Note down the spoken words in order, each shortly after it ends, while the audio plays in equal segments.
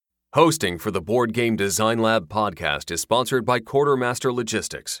Hosting for the Board Game Design Lab podcast is sponsored by Quartermaster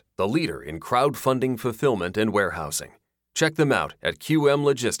Logistics, the leader in crowdfunding fulfillment and warehousing. Check them out at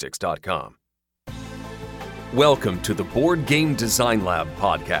qmlogistics.com. Welcome to the Board Game Design Lab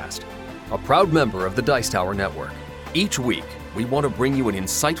podcast, a proud member of the Dice Tower Network. Each week, we want to bring you an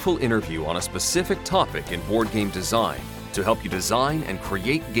insightful interview on a specific topic in board game design to help you design and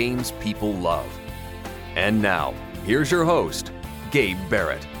create games people love. And now, here's your host, Gabe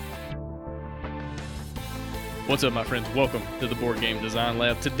Barrett. What's up, my friends? Welcome to the Board Game Design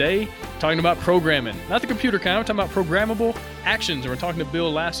Lab. Today, talking about programming. Not the computer kind, we're talking about programmable actions, and we're talking to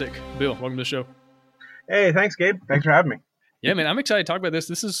Bill Lasek. Bill, welcome to the show. Hey, thanks, Gabe. Thanks for having me. Yeah, man, I'm excited to talk about this.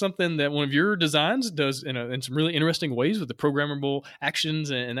 This is something that one of your designs does in some really interesting ways with the programmable actions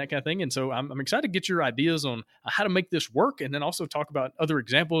and that kind of thing. And so I'm excited to get your ideas on how to make this work, and then also talk about other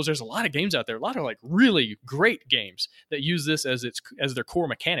examples. There's a lot of games out there, a lot of like really great games that use this as their core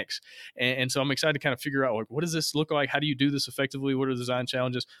mechanics. And so I'm excited to kind of figure out, like, what does this look like? How do you do this effectively? What are the design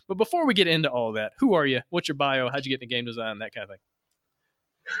challenges? But before we get into all of that, who are you? What's your bio? How'd you get into game design? That kind of thing.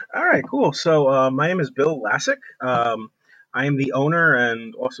 All right, cool. So my name is Bill Lasek. I am the owner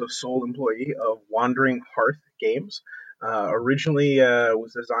and also sole employee of Wandering Hearth Games. Originally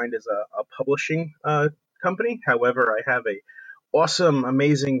was designed as a publishing company. However, I have a awesome,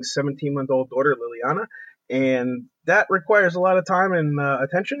 amazing 17-month-old daughter, Liliana, and that requires a lot of time and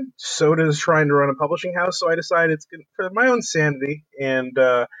attention. So does trying to run a publishing house. So I decided it's good for my own sanity and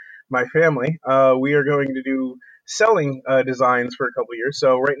my family. We are going to do selling designs for a couple years.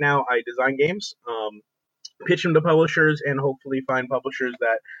 So right now I design games, pitch them to publishers, and hopefully find publishers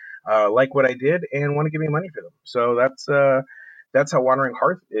that like what I did and want to give me money for them. So that's how Wandering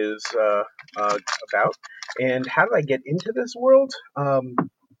Hearth is about. And how did I get into this world?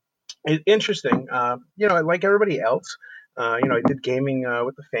 It's interesting. Like everybody else, I did gaming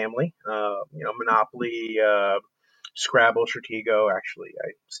with the family. Monopoly, Scrabble, Stratego. Actually,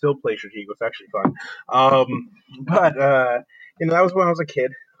 I still play Stratego. It's actually fun. But that was when I was a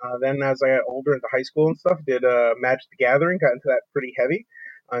kid. Then as I got older into high school and stuff, did Magic the Gathering, got into that pretty heavy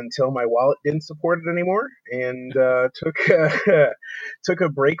until my wallet didn't support it anymore, and took a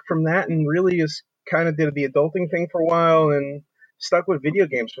break from that and really just kind of did the adulting thing for a while and stuck with video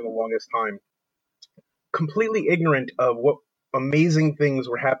games for the longest time. Completely ignorant of what amazing things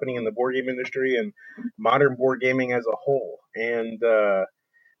were happening in the board game industry and modern board gaming as a whole. And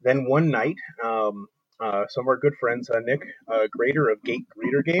then one night, some of our good friends, Nick Grader of Gate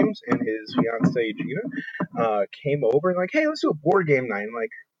Greeter Games and his fiancee Gina, came over and like, hey, let's do a board game night. I'm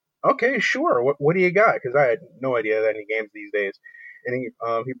like, okay, sure. What do you got? Because I had no idea any games these days. And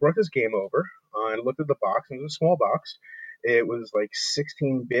he brought this game over and looked at the box, and it was a small box. It was like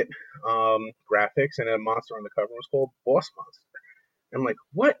 16-bit graphics, and a monster on the cover was called Boss Monster. I'm like,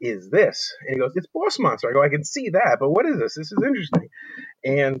 what is this? And he goes, it's Boss Monster. I go, I can see that, but what is this? This is interesting.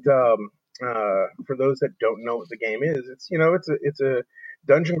 And for those that don't know what the game is, it's a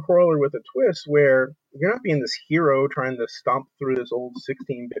dungeon crawler with a twist where you're not being this hero trying to stomp through this old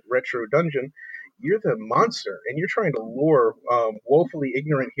 16-bit retro dungeon. You're the monster, and you're trying to lure woefully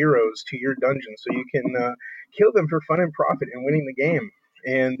ignorant heroes to your dungeon so you can kill them for fun and profit in winning the game.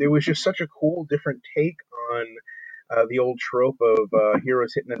 And it was just such a cool, different take on the old trope of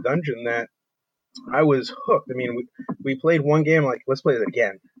heroes hitting a dungeon that I was hooked. I mean, we played one game, like, let's play it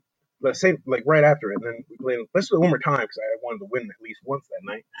again. Let's say, like, right after it, and then we played, let's do it one more time, because I wanted to win at least once that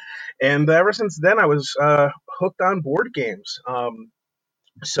night. And ever since then, I was hooked on board games.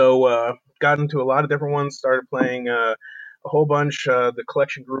 So got into a lot of different ones, started playing a whole bunch. The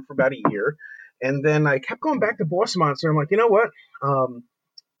collection grew for about a year. And then I kept going back to Boss Monster. I'm like, you know what?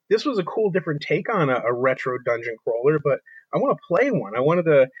 This was a cool, different take on a retro dungeon crawler, but I want to play one. I wanted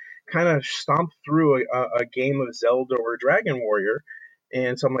to kind of stomp through a game of Zelda or Dragon Warrior.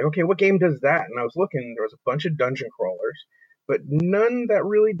 And so I'm like, okay, what game does that? And I was looking, there was a bunch of dungeon crawlers, but none that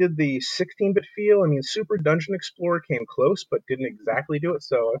really did the 16-bit feel. I mean, Super Dungeon Explorer came close, but didn't exactly do it.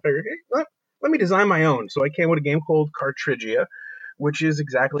 So I figured, hey, let me design my own. So I came with a game called Cartrigia, which is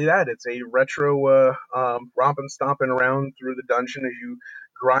exactly that. It's a retro romping, stomping around through the dungeon as you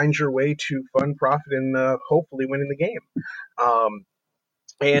grind your way to fun, profit, and hopefully winning the game.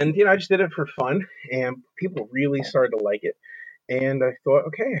 And I just did it for fun, and people really started to like it. And I thought,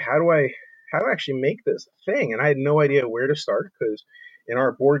 okay, how do I actually make this thing? And I had no idea where to start, because in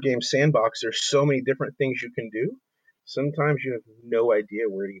our board game sandbox, there's so many different things you can do. Sometimes you have no idea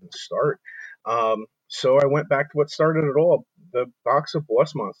where to even start. So I went back to what started it all, the box of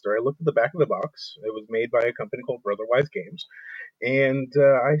Boss Monster. I looked at the back of the box. It was made by a company called Brotherwise Games. And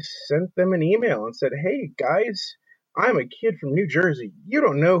I sent them an email and said, hey, guys, I'm a kid from New Jersey. You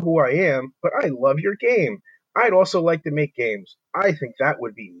don't know who I am, but I love your game. I'd also like to make games. I think that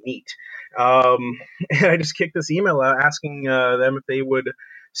would be neat. Um, and I just kicked this email out asking them if they would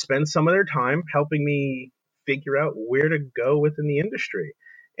spend some of their time helping me figure out where to go within the industry.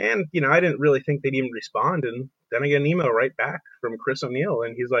 And, I didn't really think they'd even respond. And then I get an email right back from Chris O'Neill,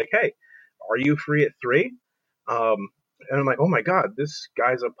 and he's like, hey, are you free at 3? Um, and I'm like, oh my God, this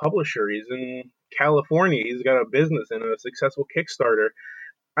guy's a publisher. He's in California. He's got a business and a successful Kickstarter.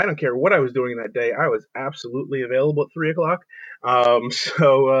 I don't care what I was doing that day. I was absolutely available at 3 o'clock.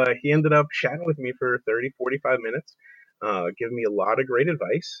 So he ended up chatting with me for 30, 45 minutes, giving me a lot of great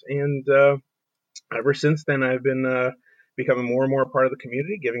advice. And ever since then, I've been becoming more and more a part of the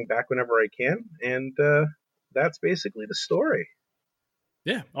community, giving back whenever I can. And that's basically the story.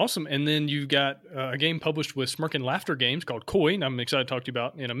 Yeah, awesome. And then you've got a game published with Smirk and Laughter Games called Koi. I'm excited to talk to you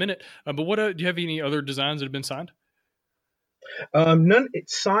about in a minute. But what do you have any other designs that have been signed? None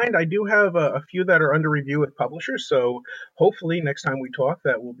it's signed. I do have a few that are under review with publishers, so hopefully next time we talk,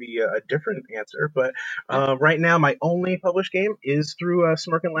 that will be a different answer. But right now, my only published game is through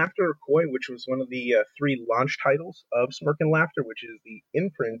Smirk and Laughter, or Koi, which was one of the 3 launch titles of Smirk and Laughter, which is the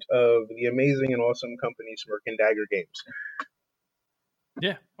imprint of the amazing and awesome company Smirk and Dagger Games.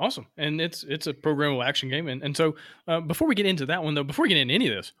 Yeah, awesome. And it's a programmable action game. And so before we get into that one, though, before we get into any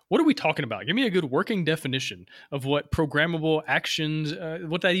of this, what are we talking about? Give me a good working definition of what programmable actions,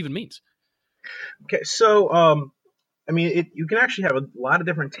 what that even means. Okay, so you can actually have a lot of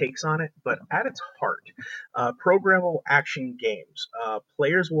different takes on it, but at its heart, programmable action games,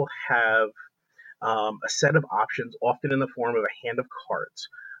 players will have a set of options, often in the form of a hand of cards,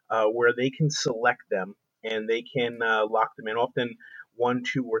 where they can select them and they can lock them in, often 1,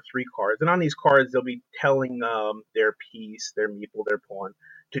 2, or 3 cards. And on these cards, they'll be telling their piece, their meeple, their pawn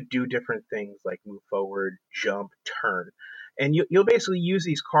to do different things like move forward, jump, turn. And you'll basically use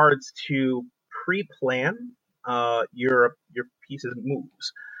these cards to pre-plan your piece's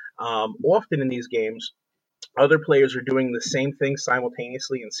moves. Often in these games, other players are doing the same thing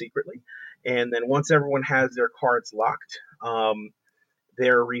simultaneously and secretly. And then once everyone has their cards locked,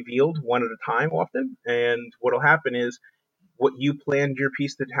 they're revealed one at a time often. And what'll happen is what you planned your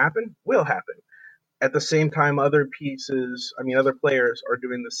piece to happen will happen. At the same time, other players are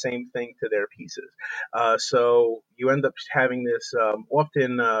doing the same thing to their pieces. So you end up having this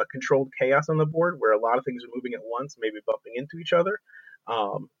often controlled chaos on the board where a lot of things are moving at once, maybe bumping into each other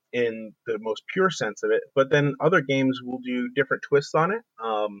in the most pure sense of it. But then other games will do different twists on it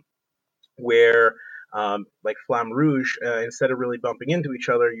where like Flamme Rouge, instead of really bumping into each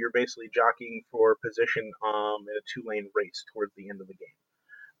other, you're basically jockeying for position in a 2-lane race towards the end of the game.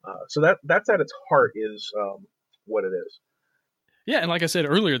 So that's at its heart is what it is. Yeah, and like I said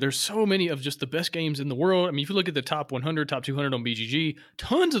earlier, there's so many of just the best games in the world. I mean, if you look at the top 100, top 200 on BGG,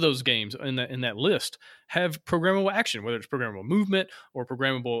 tons of those games in that list have programmable action, whether it's programmable movement or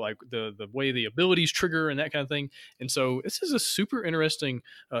programmable like the way the abilities trigger and that kind of thing. And so this is a super interesting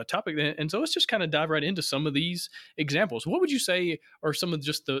topic. And so let's just kind of dive right into some of these examples. What would you say are some of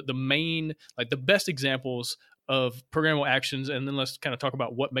just the main, like the best examples of programmable actions? And then let's kind of talk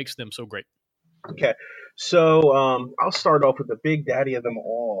about what makes them so great. Okay, so I'll start off with the big daddy of them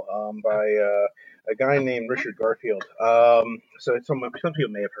all by a guy named Richard Garfield. So some people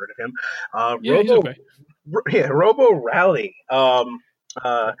may have heard of him. Robo Rally.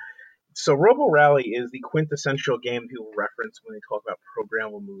 So Robo Rally is the quintessential game people reference when they talk about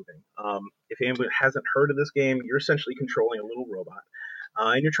programmable moving. If anyone hasn't heard of this game, you're essentially controlling a little robot.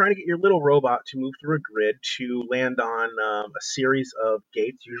 And you're trying to get your little robot to move through a grid to land on a series of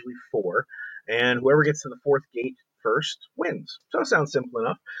gates, usually 4. And whoever gets to the 4th gate first wins. So it sounds simple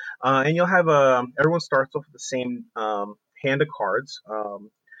enough. And you'll have everyone starts off with the same hand of cards.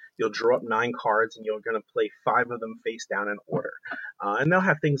 You'll draw up 9 cards, and you're going to play 5 of them face down in order. And they'll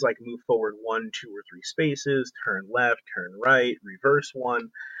have things like move forward 1, 2, or 3 spaces, turn left, turn right, reverse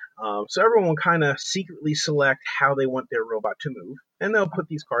 1. So everyone will kind of secretly select how they want their robot to move, and they'll put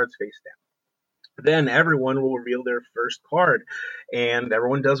these cards face down. Then everyone will reveal their first card, and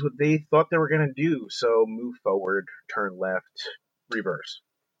everyone does what they thought they were going to do. So move forward, turn left, reverse.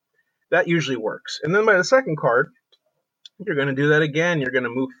 That usually works. And then by the second card, you're going to do that again. You're going to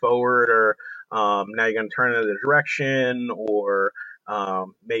move forward, or now you're going to turn in another direction, or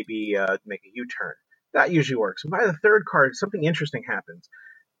maybe make a U-turn. That usually works. And by the third card, something interesting happens.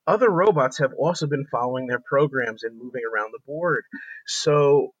 Other robots have also been following their programs and moving around the board.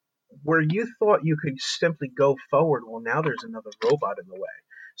 So where you thought you could simply go forward, well, now there's another robot in the way.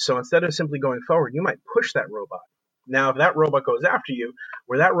 So instead of simply going forward, you might push that robot. Now, if that robot goes after you,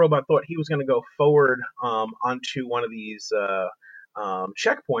 where that robot thought he was going to go forward onto one of these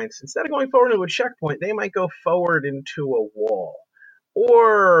checkpoints, instead of going forward into a checkpoint, they might go forward into a wall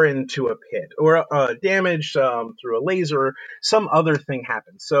or into a pit or damaged through a laser. Some other thing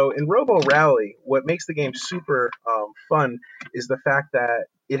happens. So in Robo Rally, what makes the game super fun is the fact that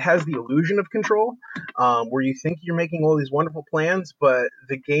it has the illusion of control, where you think you're making all these wonderful plans, but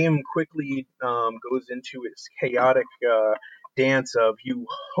the game quickly goes into its chaotic dance of you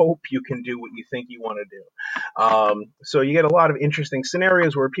hope you can do what you think you want to do. So you get a lot of interesting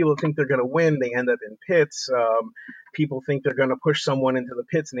scenarios where people think they're going to win, they end up in pits. People think they're going to push someone into the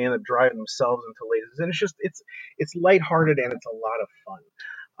pits and they end up driving themselves into lasers. And it's lighthearted and it's a lot of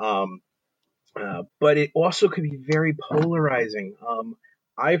fun. But it also could be very polarizing.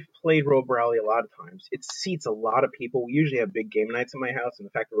 I've played Robo Rally a lot of times. It seats a lot of people. We usually have big game nights in my house, and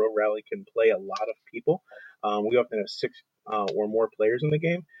the fact that Robo Rally can play a lot of people, we often have 6 or more players in the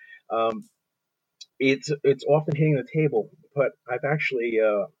game. It's often hitting the table, but I've actually,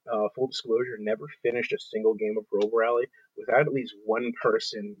 full disclosure, never finished a single game of Robo Rally without at least one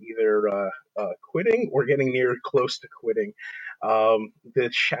person either quitting or getting near close to quitting. The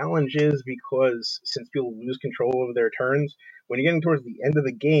challenge is because since people lose control over their turns, when you're getting towards the end of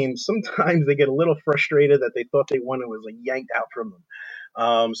the game, sometimes they get a little frustrated that they thought they won and was like yanked out from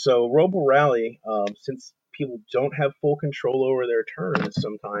them. So Robo Rally, since people don't have full control over their turns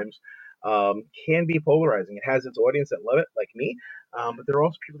sometimes, can be polarizing. It has its audience that love it, like me, but there are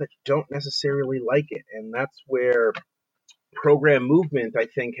also people that don't necessarily like it, and that's where program movement, I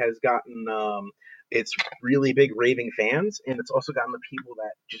think, has gotten its really big raving fans, and it's also gotten the people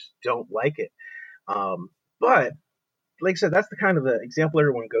that just don't like it. But like I said, that's the kind of the example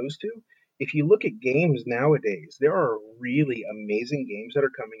everyone goes to. If you look at games nowadays, there are really amazing games that are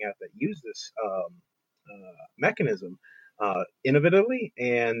coming out that use this mechanism innovatively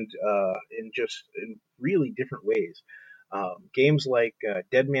and in really different ways. Games like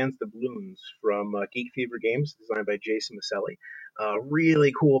Dead Man's Doubloons from Geek Fever Games, designed by Jason Maselli.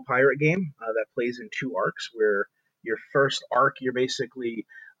 Really cool pirate game that plays in 2 arcs, where your first arc, you're basically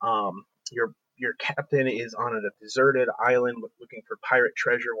your captain is on a deserted island looking for pirate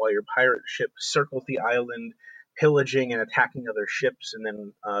treasure, while your pirate ship circles the island, pillaging and attacking other ships. And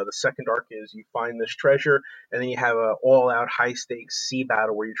then the second arc is you find this treasure, and then you have an all-out high-stakes sea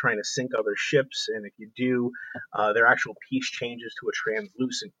battle where you're trying to sink other ships. And if you do, their actual piece changes to a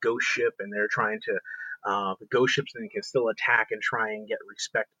translucent ghost ship, and they're trying to the ghost ships then can still attack and try and get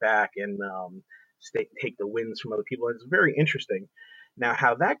respect back and take the wins from other people. It's very interesting. Now,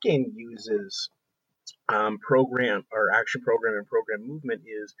 how that game uses program or action program and program movement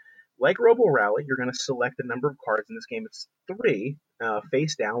is like Robo Rally. You're going to select a number of cards. In this game, it's 3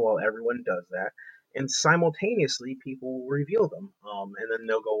 face down while everyone does that. And simultaneously, people will reveal them. And then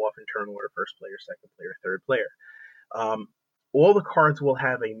they'll go off in turn order: first player, second player, third player. All the cards will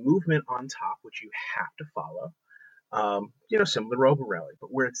have a movement on top, which you have to follow. Similar to Robo Rally.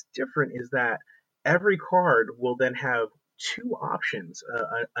 But where it's different is that every card will then have 2 options,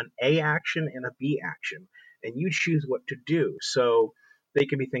 an A action and a B action, and you choose what to do. So they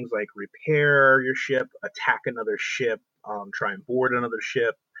can be things like repair your ship, attack another ship, try and board another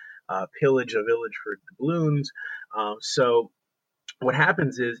ship, pillage a village for doubloons. So what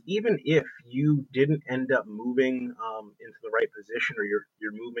happens is, even if you didn't end up moving into the right position, or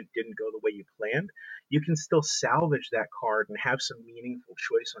your movement didn't go the way you planned, you can still salvage that card and have some meaningful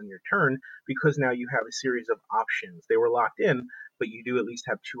choice on your turn, because now you have a series of options. They were locked in, but you do at least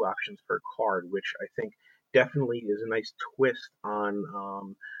have 2 options per card, which I think definitely is a nice twist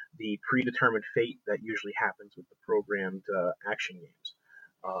on the predetermined fate that usually happens with the programmed action games.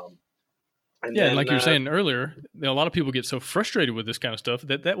 And like you were saying earlier, a lot of people get so frustrated with this kind of stuff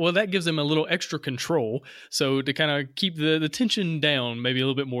that gives them a little extra control. So to kind of keep the tension down, maybe a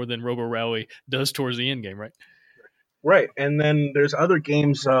little bit more than Robo Rally does towards the end game, right? Right. And then there's other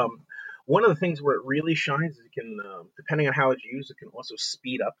games. One of the things where it really shines is it can, depending on how it's used, it can also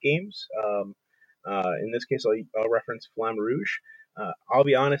speed up games. In this case, I'll reference Flamme Rouge. I'll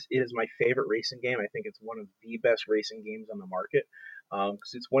be honest, it is my favorite racing game. I think it's one of the best racing games on the market,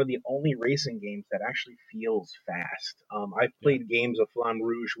 because it's one of the only racing games that actually feels fast. I've played games of Flamme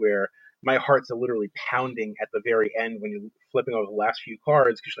Rouge where my heart's literally pounding at the very end when you're flipping over the last few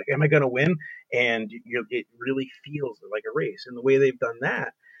cards, because you're like, am I going to win? And it really feels like a race. And the way they've done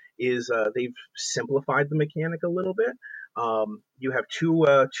that is they've simplified the mechanic a little bit. You have two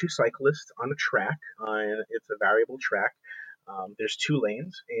cyclists on a track, and it's a variable track. There's 2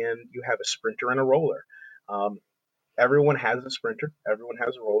 lanes, and you have a sprinter and a roller. Everyone has a sprinter. Everyone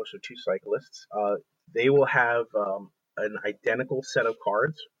has a roller, so 2 cyclists. They will have an identical set of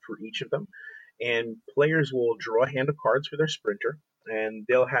cards for each of them, and players will draw a hand of cards for their sprinter, and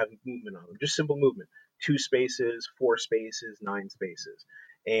they'll have movement on them, just simple movement, 2 spaces, 4 spaces, 9 spaces.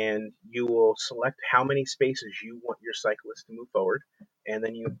 And you will select how many spaces you want your cyclist to move forward, and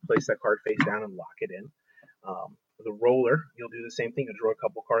then you place that card face down and lock it in. The roller, you'll do the same thing. You'll draw a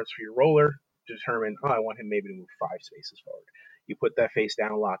couple cards for your roller, determine, I want him maybe to move 5 spaces forward. You put that face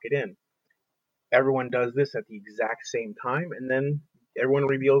down and lock it in. Everyone does this at the exact same time, and then everyone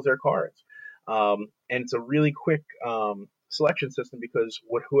reveals their cards. And it's a really quick selection system because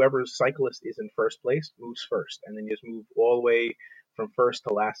whoever's cyclist is in first place moves first, and then you just move all the way from first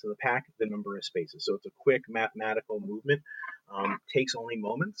to last of the pack, the number of spaces. So it's a quick mathematical movement, takes only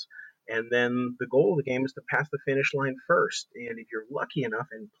moments. And then the goal of the game is to pass the finish line first. And if you're lucky enough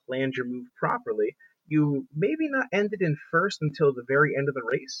and planned your move properly, you maybe not ended in first until the very end of the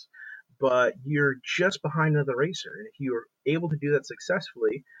race, but you're just behind another racer. And if you're able to do that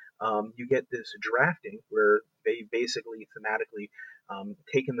successfully, you get this drafting where they basically thematically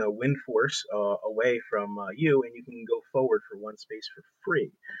taken the wind force away from you, and you can go forward for 1 space for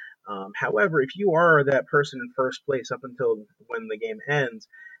free. However, if you are that person in first place up until when the game ends,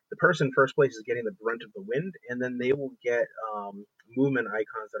 the person in first place is getting the brunt of the wind, and then they will get movement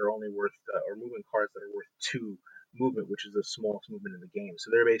icons that are only worth, or movement cards that are worth 2 movement, which is the smallest movement in the game.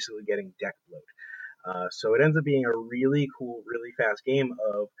 So they're basically getting deck bloat. So it ends up being a really cool, really fast game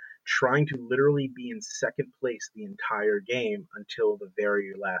of trying to literally be in second place the entire game until the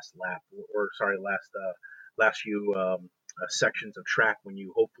very last lap, last few sections of track when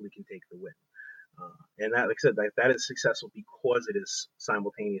you hopefully can take the win. And that, like I said, that is successful because it is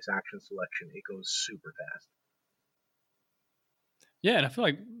simultaneous action selection. It goes super fast. Yeah, and I feel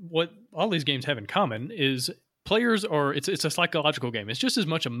like what all these games have in common is players are, it's a psychological game. It's just as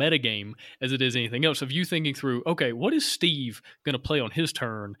much a meta game as it is anything else. Of you thinking through, okay, what is Steve going to play on his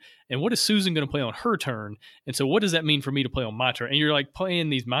turn, and what is Susan going to play on her turn, and so what does that mean for me to play on my turn? And you're like playing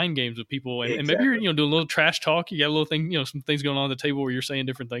these mind games with people, and maybe you're doing a little trash talk. You got a little thing, some things going on at the table where you're saying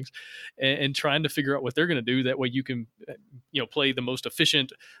different things, and trying to figure out what they're going to do. That way you can play the most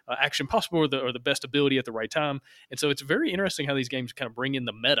efficient action possible, or the best ability at the right time. And so it's very interesting how these games kind of bring in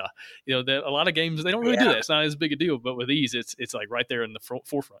the meta. That a lot of games they don't really do that. It's not as big a deal, but with these, it's like right there in the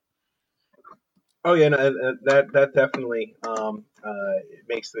forefront. Oh yeah, no, that definitely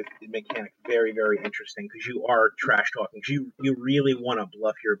makes the mechanic very, very interesting because you are trash talking. You really want to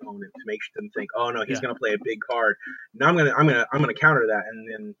bluff your opponent to make them think, oh no, he's going to play a big card. Now I'm gonna counter that, and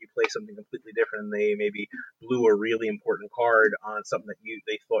then you play something completely different. And they maybe blew a really important card on something that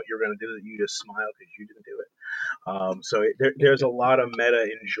they thought you were going to do that you just smiled because you didn't do it. So there's a lot of meta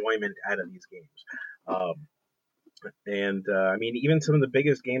enjoyment out of these games. And I mean, even some of the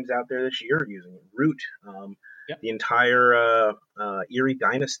biggest games out there this year are using it. Root, the entire Eerie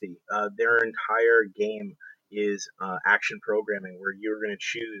Dynasty, their entire game is action programming, where you're going to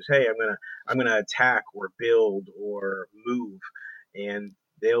choose, hey, I'm gonna attack or build or move, and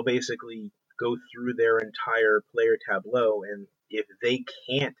they'll basically go through their entire player tableau, and if they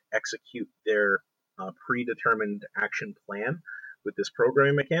can't execute their predetermined action plan with this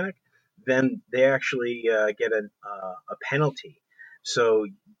programming mechanic, then they actually get a penalty. So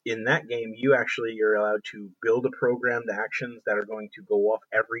in that game, you're allowed to build a programmed actions that are going to go off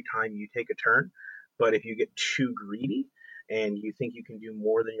every time you take a turn. But if you get too greedy and you think you can do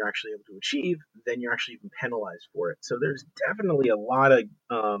more than you're actually able to achieve, then you're actually even penalized for it. So there's definitely a lot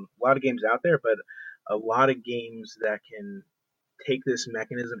of games out there, but a lot of games that can take this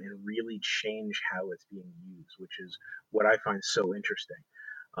mechanism and really change how it's being used, which is what I find so interesting.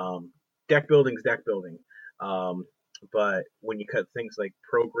 Deck building's deck building. But when you cut things like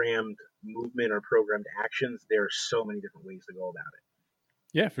programmed movement or programmed actions, there are so many different ways to go about it.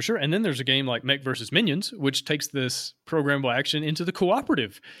 Yeah, for sure. And then there's a game like Mech versus Minions, which takes this programmable action into the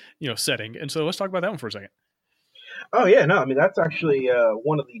cooperative, setting. And so let's talk about that one for a second. Oh yeah, no, I mean that's actually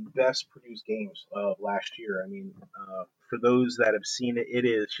one of the best produced games of last year. I mean, for those that have seen it, it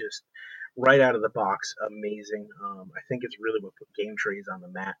is just right out of the box amazing. I think it's really what put Game Trays on the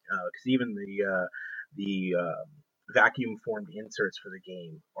map, because even the vacuum formed inserts for the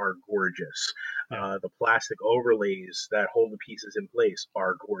game are gorgeous. The plastic overlays that hold the pieces in place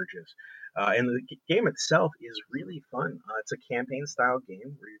are gorgeous. And the game itself is really fun. It's a campaign style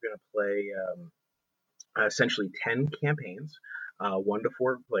game where you're going to play essentially 10 campaigns, 1 to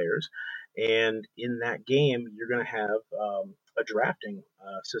 4 players. And in that game, you're going to have a drafting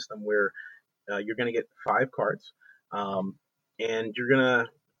system where you're going to get 5 cards, and you're going to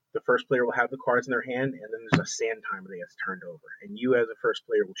the first player will have the cards in their hand, and then there's a sand timer that gets turned over. And you, as a first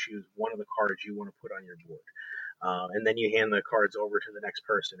player, will choose one of the cards you want to put on your board. And then you hand the cards over to the next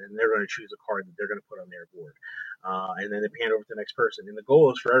person, and they're going to choose a card that they're going to put on their board. And then they hand over to the next person. And the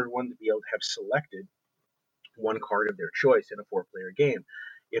goal is for everyone to be able to have selected one card of their choice in a 4-player game.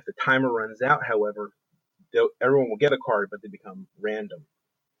 If the timer runs out, however, everyone will get a card, but they become random.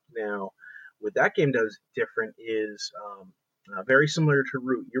 Now, what that game does different is very similar to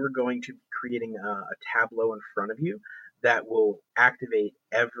Root. You are going to be creating a tableau in front of you that will activate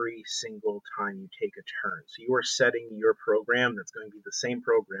every single time you take a turn. So you are setting your program that's going to be the same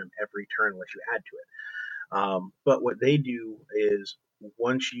program every turn unless you add to it. But what they do is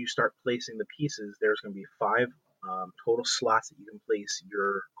once you start placing the pieces, there's going to be 5 total slots that you can place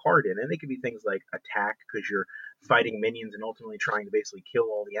your card in. And they could be things like attack, because you're fighting minions and ultimately trying to basically kill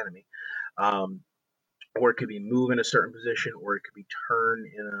all the enemy. Or it could be move in a certain position, or it could be turn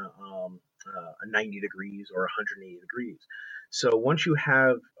in a 90 degrees or 180 degrees. So once you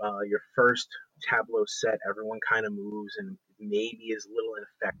have your first tableau set, everyone kind of moves and maybe is a little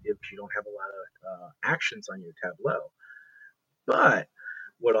ineffective because you don't have a lot of actions on your tableau. But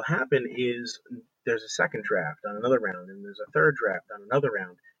what'll happen is there's a second draft on another round, and there's a third draft on another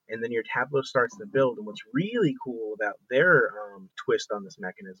round, and then your tableau starts to build. And what's really cool about their twist on this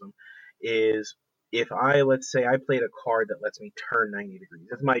mechanism is if let's say I played a card that lets me turn 90 degrees.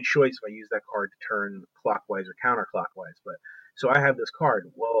 It's my choice if I use that card to turn clockwise or counterclockwise. But so I have this card.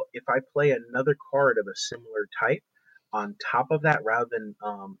 Well, if I play another card of a similar type on top of that, rather than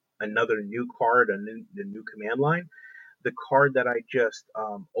another new card, the new command line, the card that I just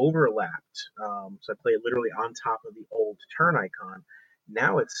overlapped, so I play it literally on top of the old turn icon,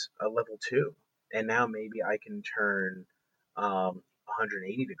 now it's a level 2. And now maybe I can turn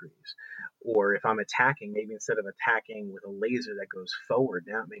 180 degrees. Or if I'm attacking, maybe instead of attacking with a laser that goes forward,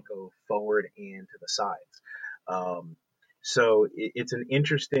 now it may go forward and to the sides. So it's an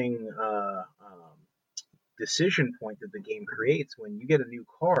interesting decision point that the game creates when you get a new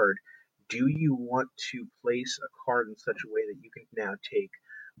card. Do you want to place a card in such a way that you can now take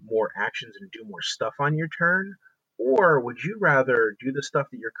more actions and do more stuff on your turn? Or would you rather do the stuff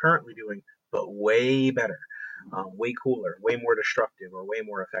that you're currently doing, but way better, way cooler, way more destructive, or way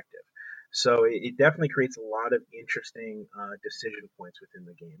more effective? So it definitely creates a lot of interesting decision points within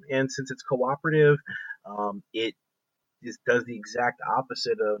the game. And since it's cooperative, it does the exact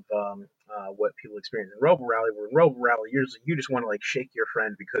opposite of what people experience in Robo Rally. Where in Robo Rally, you just want to like shake your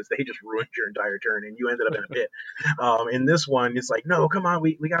friend because they just ruined your entire turn and you ended up in a pit. In this one, it's like, no, come on,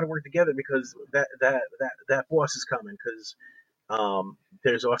 we got to work together because that boss is coming. Because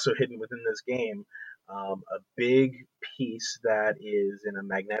there's also hidden within this game a big piece that is in a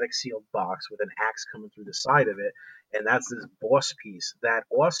magnetic sealed box with an axe coming through the side of it, and that's this boss piece that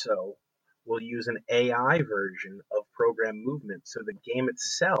also will use an AI version of program movement. So the game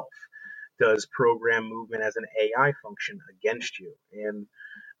itself does program movement as an AI function against you. And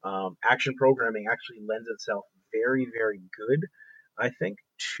action programming actually lends itself very, very good, I think,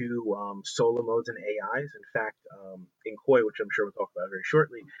 to solo modes and AIs. In fact, in Koi, which I'm sure we'll talk about very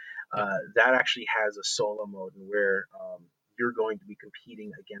shortly, that actually has a solo mode where you're going to be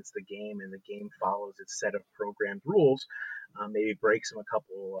competing against the game, and the game follows its set of programmed rules. Maybe breaks them a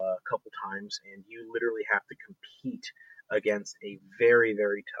couple times, and you literally have to compete against a very,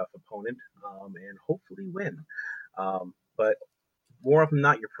 very tough opponent and hopefully win. But more often than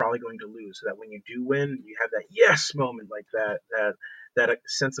not, you're probably going to lose. So that when you do win, you have that yes moment, like that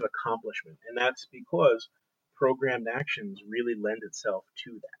sense of accomplishment, and that's because programmed actions really lend itself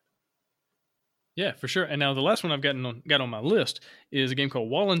to that. Yeah, for sure. And now the last one I've got on my list is a game called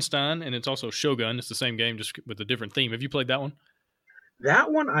Wallenstein, and it's also Shogun. It's the same game, just with a different theme. Have you played that one?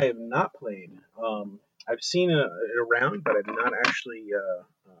 That one I have not played. I've seen it around, but I've not actually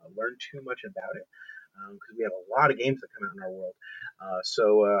learned too much about it because we have a lot of games that come out in our world.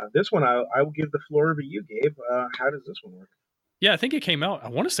 So this one, I will give the floor to you, Gabe. How does this one work? Yeah, I think it came out, I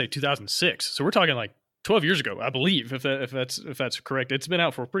want to say 2006. So we're talking like 12 years ago, I believe, if that's correct. It's been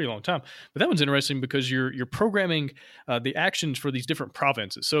out for a pretty long time. But that one's interesting because you're programming the actions for these different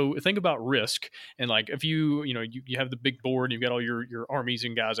provinces. So think about Risk, and like if you have the big board, you've got all your armies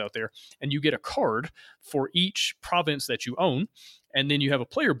and guys out there, and you get a card for each province that you own. And then you have a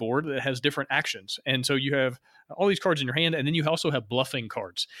player board that has different actions. And so you have all these cards in your hand, and then you also have bluffing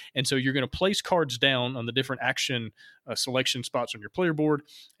cards. And so you're going to place cards down on the different action selection spots on your player board.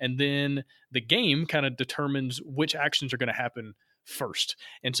 And then the game kind of determines which actions are going to happen first.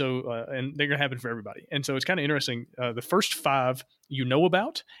 And so, and they're going to happen for everybody. And so it's kind of interesting. The first 5 you know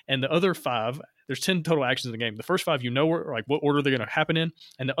about, and the other 5, there's 10 total actions in the game. The first 5 you know like what order they're going to happen in,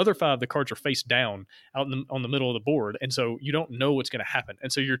 and the other 5 the cards are face down out on the middle of the board, and so you don't know what's going to happen.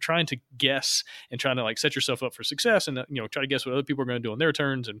 And so you're trying to guess and trying to like set yourself up for success, and try to guess what other people are going to do on their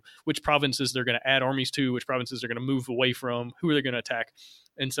turns, and which provinces they're going to add armies to, which provinces they're going to move away from, who are they going to attack.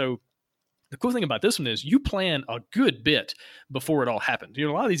 And so the cool thing about this one is you plan a good bit before it all happens. A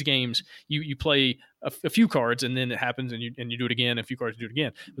lot of these games, you play a few cards and then it happens, and you do it again. A few cards, do it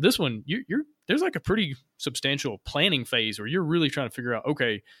again. But this one, there's like a pretty substantial planning phase where you're really trying to figure out,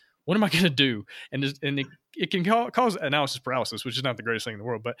 okay, what am I going to do? And it can cause analysis paralysis, which is not the greatest thing in the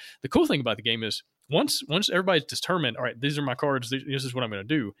world. But the cool thing about the game is once everybody's determined, all right, these are my cards, this is what I'm going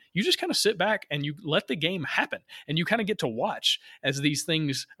to do, you just kind of sit back and you let the game happen, and you kind of get to watch as these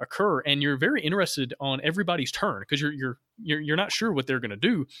things occur, and you're very interested on everybody's turn because you're not sure what they're going to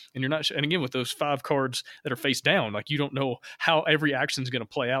do, and you're not. And again, with those 5 cards that are face down, like you don't know how every action is going to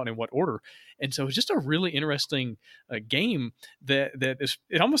play out in what order. And so it's just a really interesting game that is.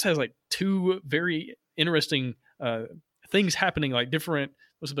 It almost has like 2 very interesting things happening, like different.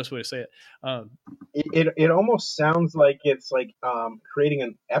 What's the best way to say it? It almost sounds like it's like creating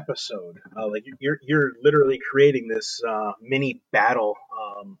an episode. Like you're literally creating this mini battle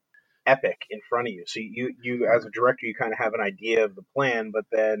epic in front of you. So you as a director, you kind of have an idea of the plan, but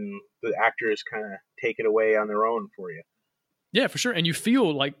then the actors kind of take it away on their own for you. Yeah, for sure. And you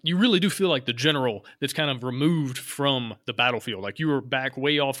really do feel like the general that's kind of removed from the battlefield. Like you were back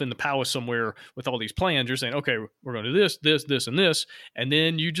way off in the palace somewhere with all these plans. You're saying, okay, we're going to do this, this, this, and this. And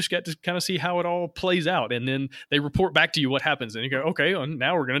then you just get to kind of see how it all plays out. And then they report back to you what happens. And you go, okay, well,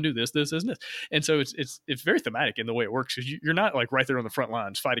 now we're going to do this, this, this, and this. And so it's very thematic in the way it works, because you're not like right there on the front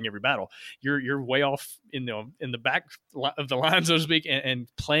lines fighting every battle. You're way off in the back of the line, so to speak, and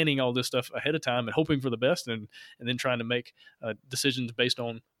planning all this stuff ahead of time and hoping for the best, and then trying to make decisions based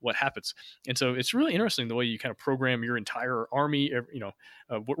on what happens. And so it's really interesting the way you kind of program your entire army,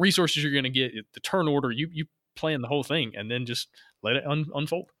 what resources you're going to get, the turn order, you plan the whole thing and then just let it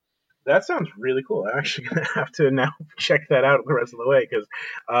unfold. That sounds really cool. I'm actually going to have to now check that out the rest of the way, because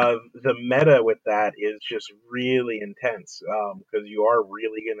the meta with that is just really intense, because you are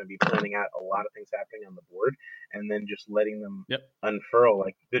really going to be planning out a lot of things happening on the board and then just letting them unfurl.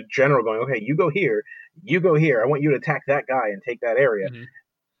 Like the general going, okay, you go here, I want you to attack that guy and take that area. Mm-hmm.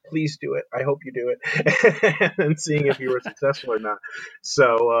 Please do it. I hope you do it. And seeing if you were successful or not.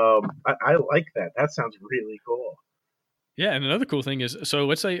 So I like that. That sounds really cool. Yeah, and another cool thing is, so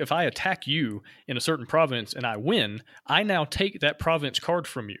let's say if I attack you in a certain province and I win, I now take that province card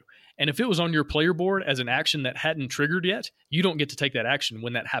from you. And if it was on your player board as an action that hadn't triggered yet, you don't get to take that action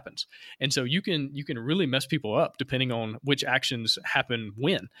when that happens. And so you can really mess people up depending on which actions happen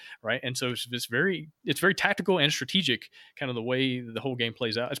when, right? And so it's very tactical and strategic, kind of the way the whole game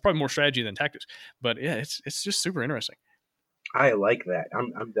plays out. It's probably more strategy than tactics, but yeah, it's just super interesting. I like that.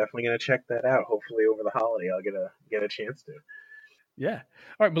 I'm definitely going to check that out. Hopefully over the holiday I'll get a chance to. Yeah.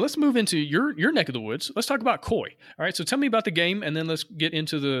 All right, but let's move into your neck of the woods. Let's talk about Koi. All right, so tell me about the game, and then let's get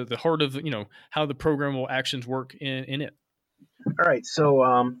into the heart of how the programmable actions work in it. All right, so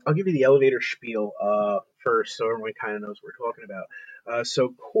I'll give you the elevator spiel first, so everyone kind of knows what we're talking about.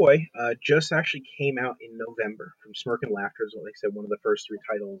 So Koi just actually came out in November from Smirk and Laughter. Like I said, one of the first 3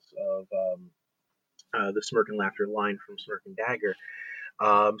 titles of the Smirk and Laughter line from Smirk and Dagger.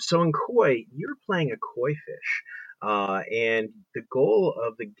 So in Koi, you're playing a koi fish. And the goal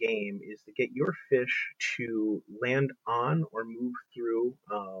of the game is to get your fish to land on or move through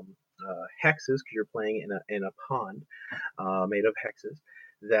hexes, because you're playing in a pond made of hexes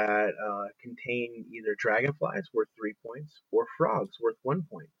that contain either dragonflies worth 3 points or frogs worth 1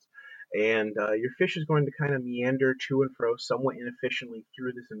 point. And your fish is going to kind of meander to and fro somewhat inefficiently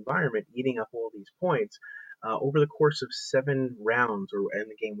through this environment, eating up all these points over the course of 7 rounds, or in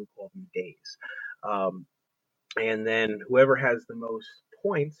the game we call them days. And then whoever has the most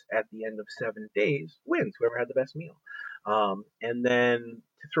points at the end of 7 days wins, whoever had the best meal. And then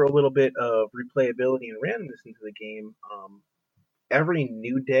to throw a little bit of replayability and randomness into the game, every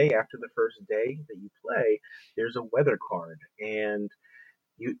new day after the first day that you play, there's a weather card. And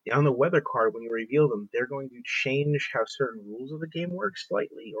on the weather card, when you reveal them, they're going to change how certain rules of the game work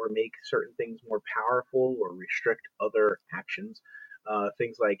slightly, or make certain things more powerful, or restrict other actions.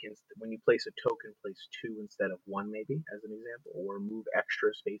 Things like when you place a token, place 2 instead of 1, maybe, as an example, or move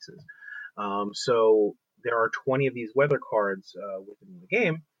extra spaces. So there are 20 of these weather cards within the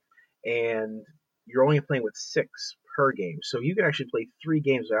game, and you're only playing with 6 per game. So you can actually play 3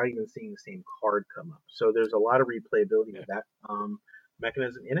 games without even seeing the same card come up. So there's a lot of replayability with that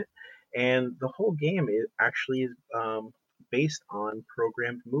mechanism in it. And the whole game is actually based on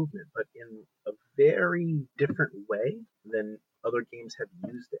programmed movement, but in a very different way than other games have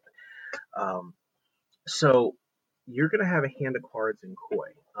used it. So you're going to have a hand of cards in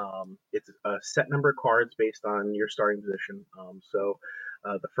Koi. It's a set number of cards based on your starting position.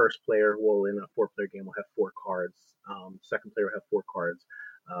 The first player will, in a 4-player game, will have 4 cards. Second player will have 4 cards.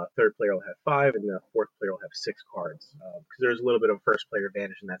 Third player will have 5, and the fourth player will have 6 cards. Because there's a little bit of first player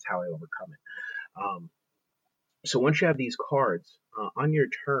advantage, and that's how I overcome it. So once you have these cards on your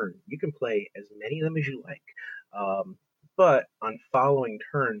turn, you can play as many of them as you like. But on following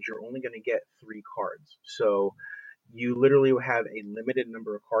turns, you're only going to get 3 cards. So you literally will have a limited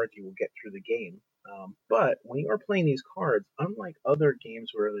number of cards you will get through the game. But when you are playing these cards, unlike other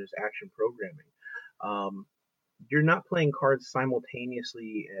games where there's action programming, you're not playing cards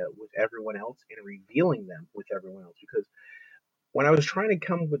simultaneously with everyone else and revealing them with everyone else. Because when I was trying to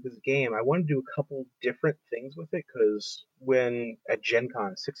come up with this game, I wanted to do a couple different things with it, because when at Gen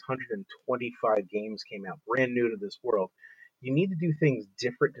Con 625 games came out, brand new to this world, you need to do things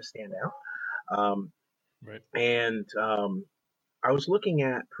different to stand out. Right. And I was looking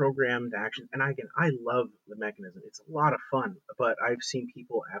at programmed action, and I love the mechanism. It's a lot of fun, but I've seen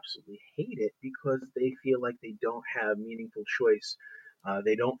people absolutely hate it because they feel like they don't have meaningful choice.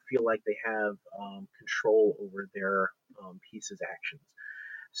 They don't feel like they have control over their pieces' actions.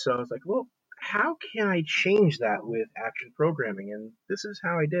 So I was like, well, how can I change that with action programming? And this is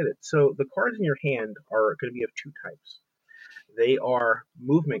how I did it. So the cards in your hand are going to be of 2 types. They are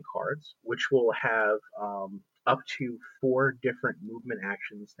movement cards, which will have up to 4 different movement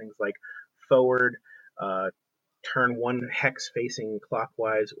actions, things like forward, turn 1 hex facing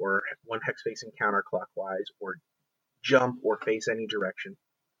clockwise or 1 hex facing counterclockwise, or jump or face any direction.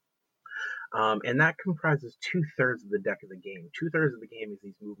 And that comprises 2/3 of the deck of the game. 2/3 of the game is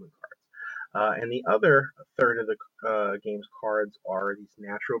these movement cards. And the other third of the game's cards are these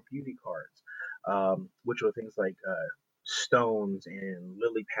natural beauty cards, which are things like stones and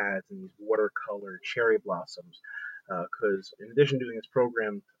lily pads and these watercolor cherry blossoms. Because in addition to doing this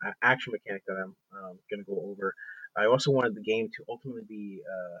programmed action mechanic that I'm going to go over, I also wanted the game to ultimately be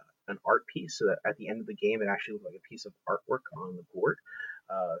an art piece, so that at the end of the game it actually looked like a piece of artwork on the board.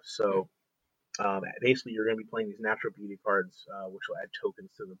 Basically, you're going to be playing these natural beauty cards, which will add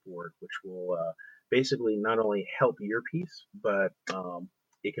tokens to the board, which will basically not only help your piece, but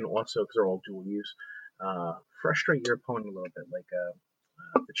it can also, because they're all dual use, frustrate your opponent a little bit. Like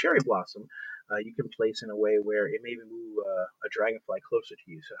the cherry blossom, you can place in a way where it may move a dragonfly closer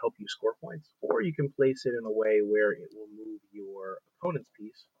to you, so help you score points, or you can place it in a way where it will move your opponent's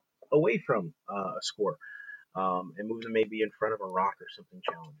piece away from a score, and move them maybe in front of a rock or something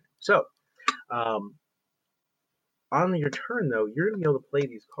challenging. So on your turn, though, you're going to be able to play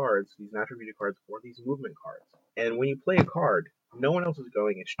these cards, these natural beauty cards, or these movement cards. And when you play a card, no one else is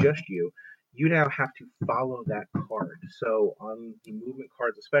going, it's just you. You now have to follow that card. So on the movement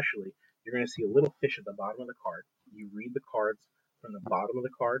cards especially, you're going to see a little fish at the bottom of the card. You read the cards from the bottom of the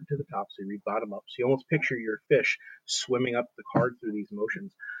card to the top, so you read bottom up. So you almost picture your fish swimming up the card through these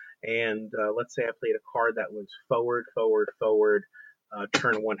motions. And let's say I played a card that was forward, forward, forward,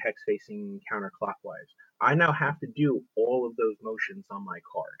 turn 1 hex facing counterclockwise. I now have to do all of those motions on my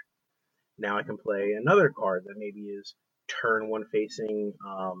card. Now I can play another card that maybe is turn 1 facing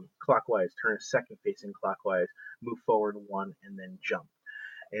clockwise, turn 2nd facing clockwise, move forward 1, and then jump.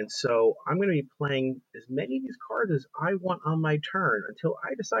 And so I'm going to be playing as many of these cards as I want on my turn until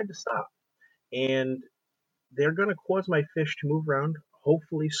I decide to stop. And they're going to cause my fish to move around,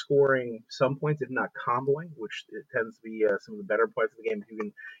 hopefully scoring some points, if not comboing, which it tends to be some of the better parts of the game. If you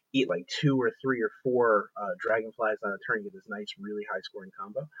can eat like 2 or 3 or 4 dragonflies on a turn, you get this nice, really high scoring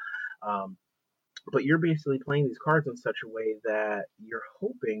combo. But you're basically playing these cards in such a way that you're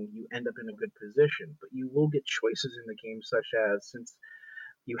hoping you end up in a good position. But you will get choices in the game, such as, since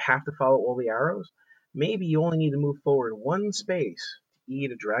you have to follow all the arrows, maybe you only need to move forward 1 space to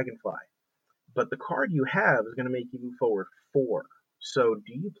eat a dragonfly. But the card you have is going to make you move forward 4. So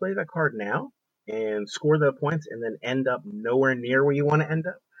do you play that card now and score the points and then end up nowhere near where you want to end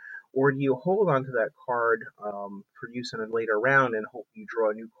up? Or do you hold on to that card for use in a later round and hope you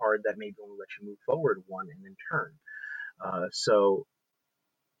draw a new card that maybe will let you move forward 1 and then turn? So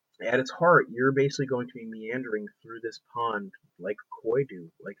at its heart, you're basically going to be meandering through this pond like koi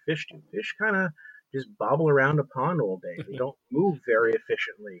do, like fish do. Fish kind of just bobble around a pond all day. They don't move very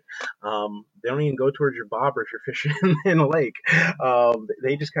efficiently. They don't even go towards your bobber if you're fishing in a lake.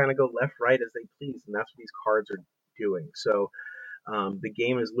 They just kind of go left, right as they please, and that's what these cards are doing. So the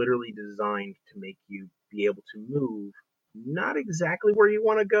game is literally designed to make you be able to move not exactly where you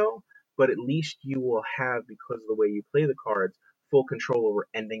want to go, but at least you will have, because of the way you play the cards, full control over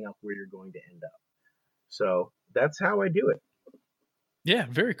ending up where you're going to end up. So that's how I do it. Yeah,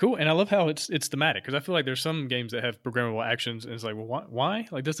 very cool. And I love how it's thematic, because I feel like there's some games that have programmable actions and it's like, well, why?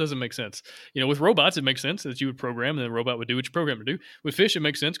 Like, this doesn't make sense. With robots, it makes sense that you would program and the robot would do what you program to do. With fish, it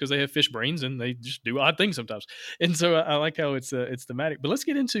makes sense because they have fish brains and they just do odd things sometimes. And so I like how it's thematic. But let's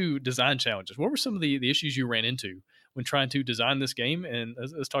get into design challenges. What were some of the issues you ran into when trying to design this game? And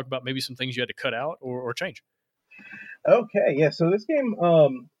let's talk about maybe some things you had to cut out or change. Okay, yeah. So this game,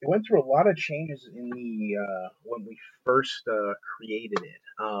 it went through a lot of changes in the when we first created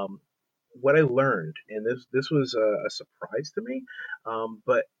it. What I learned, and this was a surprise to me,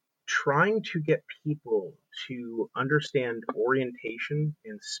 but trying to get people to understand orientation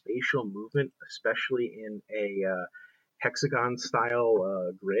and spatial movement, especially in a hexagon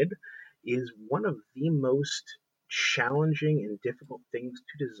style grid, is one of the most challenging and difficult things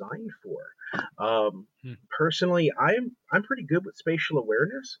to design for. Personally, I'm pretty good with spatial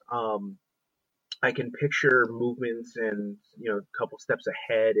awareness. I can picture movements and a couple steps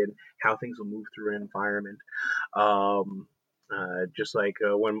ahead and how things will move through an environment. Just like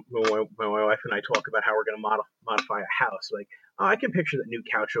when my wife and I talk about how we're going to modify a house, like, oh, I can picture that new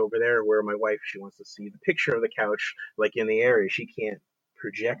couch over there. Where my wife, she wants to see the picture of the couch like in the area. She can't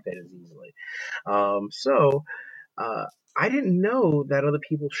project that as easily. So I didn't know that other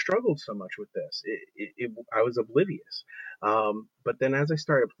people struggled so much with this. I was oblivious. But then as I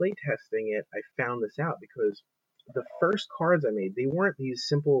started playtesting it, I found this out because the first cards I made, they weren't these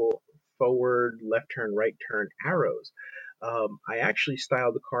simple forward, left turn, right turn arrows. I actually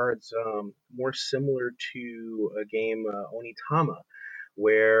styled the cards more similar to a game, Onitama,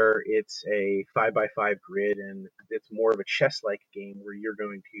 where it's a 5x5 grid and it's more of a chess-like game where you're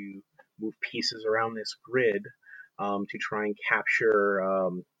going to move pieces around this grid to try and capture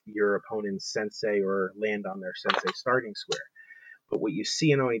your opponent's sensei or land on their sensei starting square. But what you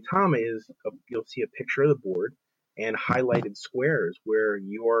see in Onitama is you'll see a picture of the board and highlighted squares where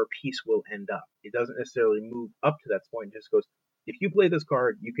your piece will end up. It doesn't necessarily move up to that point. It just goes, if you play this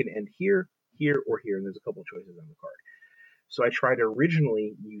card, you can end here, here, or here, and there's a couple of choices on the card. So I tried to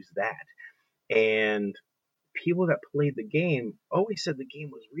originally use that. And people that played the game always said the game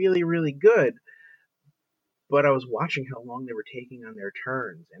was really, really good, but I was watching how long they were taking on their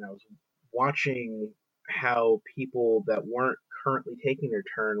turns, and I was watching how people that weren't currently taking their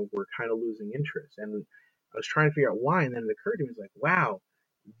turn were kind of losing interest. And I was trying to figure out why, and then it occurred to me, it was like, wow,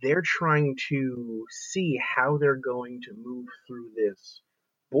 they're trying to see how they're going to move through this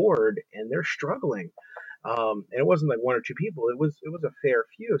board, and they're struggling. And it wasn't like one or two people; it was a fair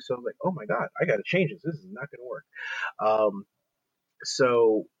few. So I was like, oh my god, I got to change this. This is not going to work.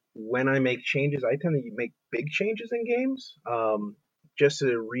 So when I make changes, I tend to make big changes in games, just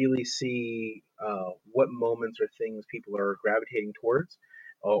to really see what moments or things people are gravitating towards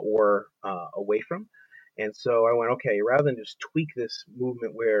or away from. And so I went, okay, rather than just tweak this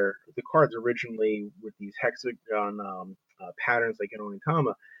movement where the cards originally with these hexagon patterns like in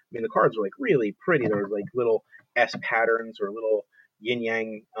Onitama, I mean, the cards were like really pretty. There were like little S patterns or little yin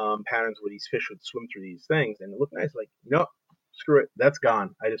yang patterns where these fish would swim through these things, and it looked nice. Like, no, screw it, that's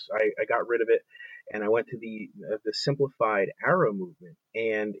gone. I got rid of it, and I went to the simplified arrow movement,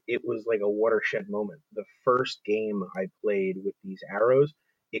 and it was like a watershed moment. The first game I played with these arrows,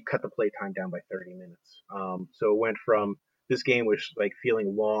 it cut the play time down by 30 minutes. So it went from this game was like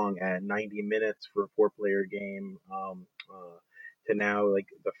feeling long at 90 minutes for a 4-player game, to now like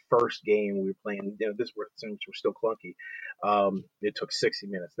the first game we were playing. This was since we're still clunky. It took 60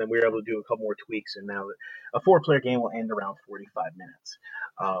 minutes. Then we were able to do a couple more tweaks, and now a 4-player game will end around 45 minutes,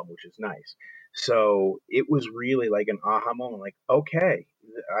 which is nice. So it was really like an aha moment. Like, okay,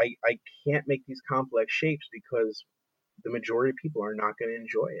 I can't make these complex shapes because the majority of people are not going to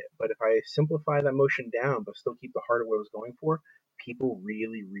enjoy it. But if I simplify that motion down, but still keep the heart of what I was going for, people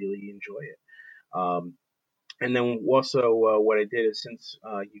really, really enjoy it. And then also what I did is, since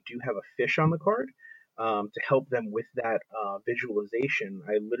you do have a fish on the card, to help them with that visualization,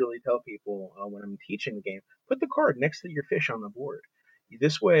 I literally tell people when I'm teaching the game, put the card next to your fish on the board.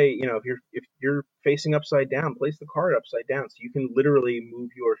 This way, if you're facing upside down, place the card upside down so you can literally move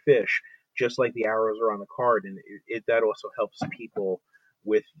your fish just like the arrows are on the card, and that also helps people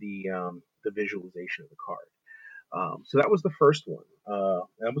with the visualization of the card. So that was the first one.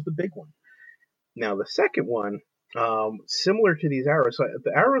 That was the big one. Now the second one, similar to these arrows, so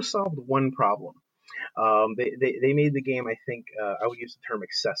the arrows solved one problem. They made the game, I think, I would use the term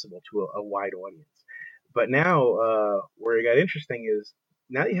accessible to a wide audience. But now, where it got interesting is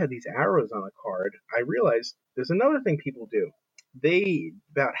now that you have these arrows on a card, I realized there's another thing people do.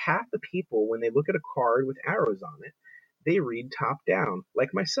 About half the people, when they look at a card with arrows on it, they read top down.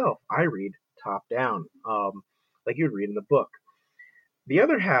 Like myself, I read top down, like you'd read in the book. The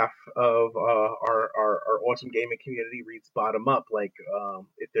other half of our awesome gaming community reads bottom up, like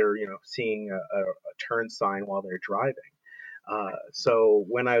if they're seeing a turn sign while they're driving. So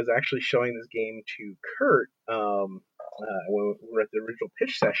when I was actually showing this game to Kurt, when we were at the original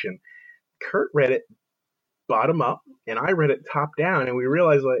pitch session, Kurt read it bottom up and I read it top down, and we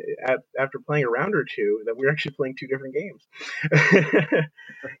realized after playing a round or two that we were actually playing two different games.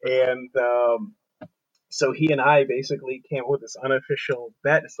 And so he and I basically came up with this unofficial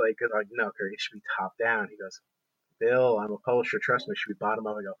bet. It's like, no, Kurt, it should be top down. He goes, Bill, I'm a publisher. Trust me, it should be bottom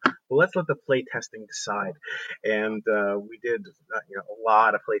up. I go, well, let's let the play testing decide. And we did a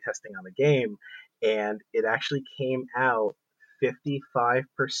lot of play testing on the game, and it actually came out 55%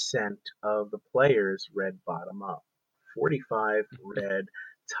 of the players read bottom up, 45 read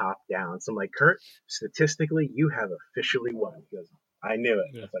top down. So I'm like, Kurt, statistically, you have officially won. He goes, I knew it.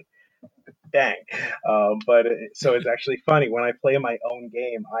 Yeah. I was like, dang. So it's actually funny when I play my own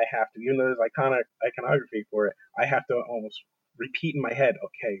game. I have to, even though there's iconography for it, I have to almost repeat in my head,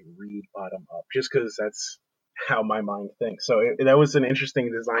 okay, read bottom up, just because that's how my mind thinks. So that was an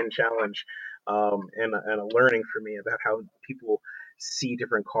interesting design challenge, and a learning for me about how people see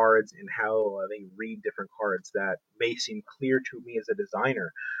different cards and how they read different cards that may seem clear to me as a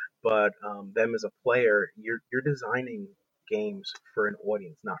designer, but them as a player, you're designing games for an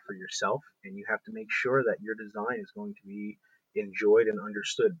audience, not for yourself, and you have to make sure that your design is going to be enjoyed and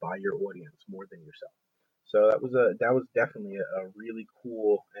understood by your audience more than yourself. So that was definitely a really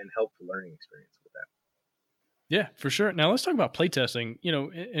cool and helpful learning experience with that. Yeah, for sure. Now let's talk about playtesting.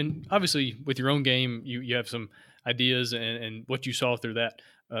 And obviously with your own game, you have some ideas and what you saw through that,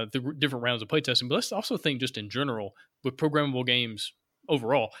 the different rounds of playtesting. But let's also think just in general with programmable games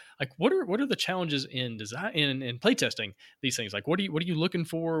overall. Like what are the challenges in design in playtesting these things? Like what are you looking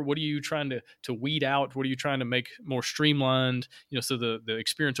for? What are you trying to weed out? What are you trying to make more streamlined? So the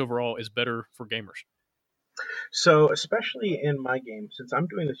experience overall is better for gamers. So, especially in my game, since I'm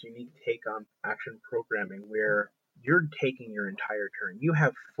doing this unique take on action programming where you're taking your entire turn, you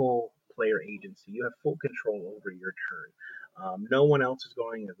have full player agency, you have full control over your turn. No one else is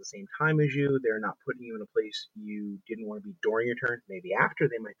going at the same time as you. They're not putting you in a place you didn't want to be during your turn. Maybe after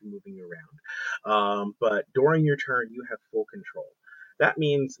they might be moving you around. But during your turn, you have full control. That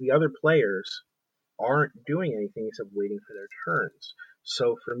means the other players aren't doing anything except waiting for their turns.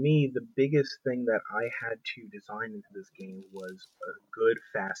 So for me, the biggest thing that I had to design into this game was a good,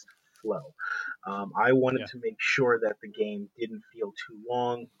 fast flow. I wanted to make sure that the game didn't feel too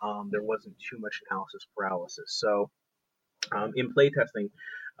long. There wasn't too much analysis paralysis. So in playtesting,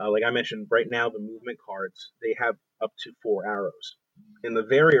 like I mentioned, right now the movement cards, they have up to 4 arrows. In the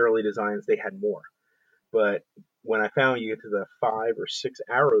very early designs, they had more. But when I found you get to the 5 or 6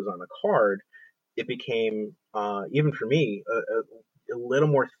 arrows on a card, it became, even for me, a little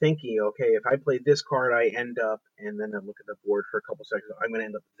more thinky. Okay, if I play this card, I end up, and then I look at the board for a couple seconds, I'm going to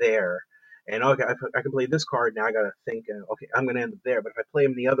end up there. And okay, I can play this card, now I got to think, okay, I'm going to end up there. But if I play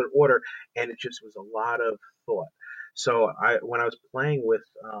them in the other order, and it just was a lot of thought. So when I was playing with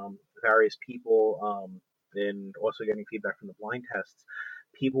various people, and also getting feedback from the blind tests,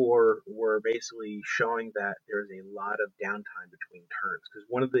 people were basically showing that there's a lot of downtime between turns. Because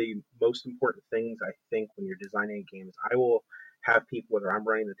one of the most important things, I think, when you're designing a game is I will have people, whether I'm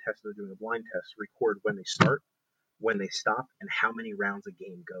running the test or doing a blind test, record when they start, when they stop, and how many rounds a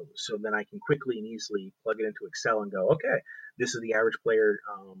game goes. So then I can quickly and easily plug it into Excel and go, okay, this is the average player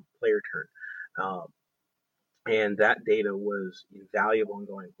turn. And that data was invaluable in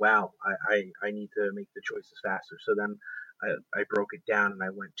going, wow, I need to make the choices faster. So then I broke it down and I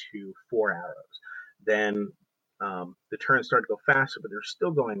went to 4 arrows. Then the turns started to go faster, but they're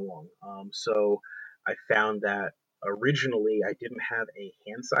still going long. So I found that originally I didn't have a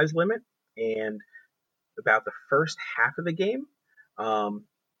hand size limit, and about the first half of the game,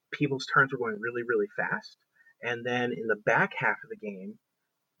 people's turns were going really, really fast. And then in the back half of the game,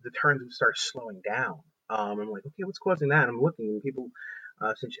 the turns would start slowing down. I'm like, okay, what's causing that? I'm looking, and people,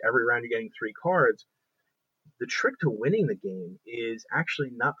 since every round you're getting 3 cards, the trick to winning the game is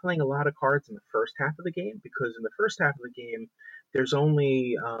actually not playing a lot of cards in the first half of the game, because in the first half of the game, there's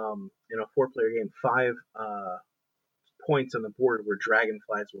only, in a 4-player game, 5 points on the board where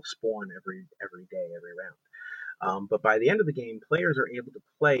dragonflies will spawn every day, every round. But by the end of the game, players are able to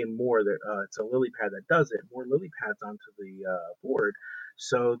play more. It's a lily pad that does it, more lily pads onto the board,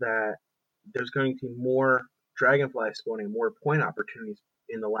 so that there's going to be more dragonfly spawning, more point opportunities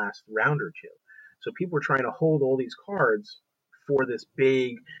in the last round or two. So people are trying to hold all these cards for this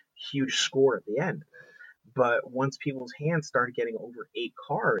big, huge score at the end. But once people's hands started getting over 8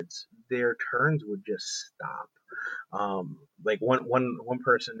 cards, their turns would just stop. Like one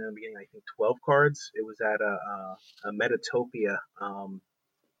person in the beginning, I think 12 cards. It was at a Metatopia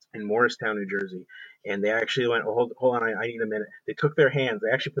in Morristown, New Jersey, and they actually went, oh, hold on, I need a minute. They took their hands.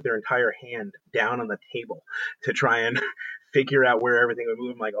 They actually put their entire hand down on the table to try and figure out where everything would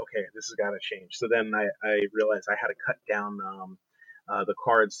move. I'm like, okay, this has got to change. So then I realized I had to cut down the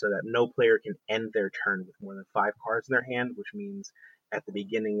cards so that no player can end their turn with more than 5 cards in their hand, which means at the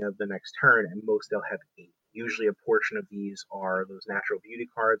beginning of the next turn, and most they'll have 8. Usually a portion of these are those natural beauty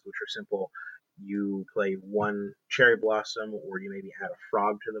cards, which are simple. You play one cherry blossom, or you maybe add a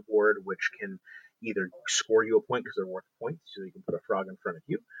frog to the board, which can either score you a point because they're worth points, so you can put a frog in front of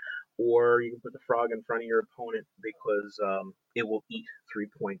you, or you can put the frog in front of your opponent because it will eat 3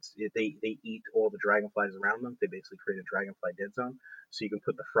 points. They eat all the dragonflies around them. They basically create a dragonfly dead zone. So you can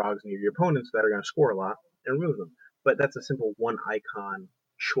put the frogs near your opponents that are going to score a lot and remove them. But that's a simple one icon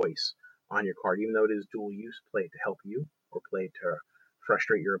choice on your card, even though it is dual use. Play it to help you or play it to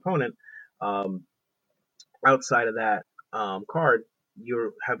frustrate your opponent. Outside of that card,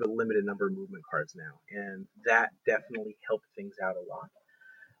 you have a limited number of movement cards now, and that definitely helped things out a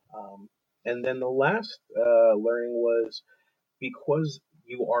lot. And then the last learning was, because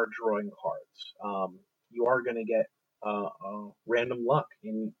you are drawing cards, you are going to get random luck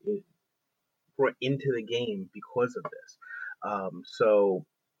brought into the game because of this. So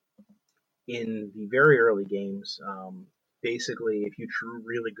in the very early games, basically, if you drew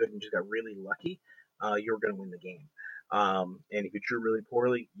really good and just got really lucky, you were going to win the game. And if you drew really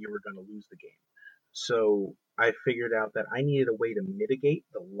poorly, you were going to lose the game. So I figured out that I needed a way to mitigate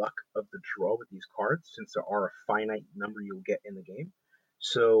the luck of the draw with these cards, since there are a finite number you'll get in the game.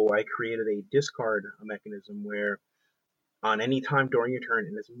 So I created a discard mechanism where on any time during your turn,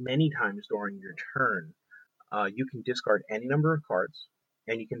 and as many times during your turn, you can discard any number of cards,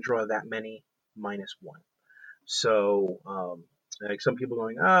 and you can draw that many minus 1. So, like some people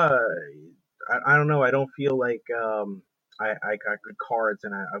going, I don't know, I don't feel like I got good cards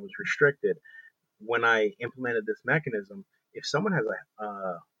and I was restricted. When I implemented this mechanism, if someone has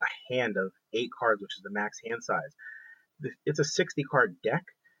a hand of 8 cards, which is the max hand size, it's a 60 card deck.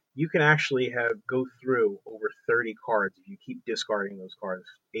 You can actually go through over 30 cards if you keep discarding those cards,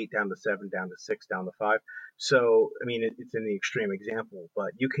 8 down to 7, down to 6, down to 5. So, I mean, it's in the extreme example,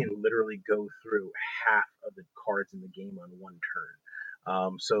 but you can literally go through half of the cards in the game on one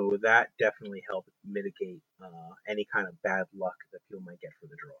turn. So that definitely helped mitigate any kind of bad luck that people might get for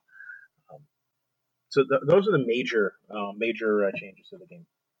the draw. So those are the major changes to the game.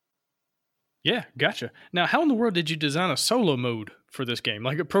 Yeah, gotcha. Now, how in the world did you design a solo mode for this game,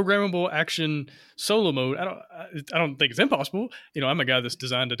 like a programmable action solo mode? I don't think it's impossible. You know, I'm a guy that's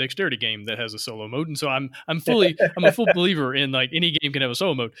designed a dexterity game that has a solo mode, and so I'm a full believer in like any game can have a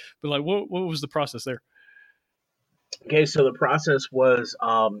solo mode. But like, what was the process there? Okay, so the process was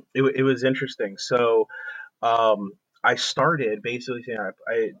it was interesting. So I started basically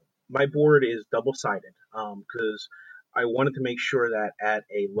saying my board is double sided because I wanted to make sure that at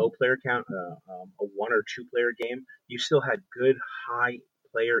a low player count, a 1 or 2 player game, you still had good high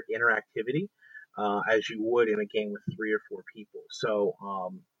player interactivity as you would in a game with 3 or 4 people. So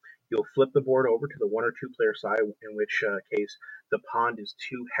you'll flip the board over to the 1 or 2 player side, in which case the pond is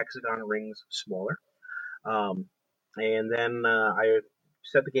 2 hexagon rings smaller. And then I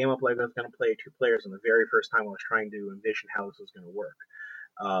set the game up like I was going to play 2 players, and the very first time I was trying to envision how this was going to work.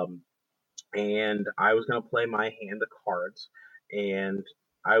 And I was going to play my hand of cards, and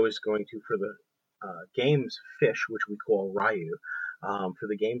I was going to, for the game's fish, which we call Ryu, for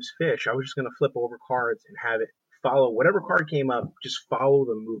the game's fish, I was just going to flip over cards and have it follow whatever card came up, just follow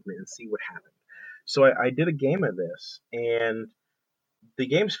the movement and see what happened. So I did a game of this, and the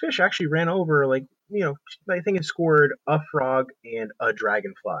game's fish actually ran over, like, you know, I think it scored a frog and a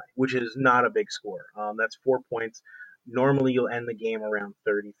dragonfly, which is not a big score. That's 4 points. Normally you'll end the game around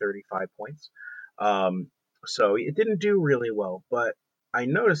 30, 35 points. So it didn't do really well, but I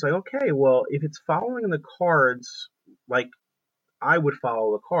noticed, like, okay, well, if it's following the cards like I would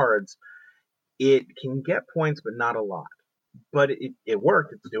follow the cards, it can get points, but not a lot. But it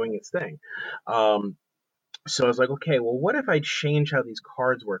worked. It's doing its thing. So I was like, okay, well, what if I change how these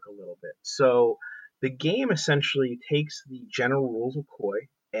cards work a little bit? So The game essentially takes the general rules of Koi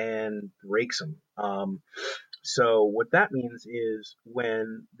and breaks them. So what that means is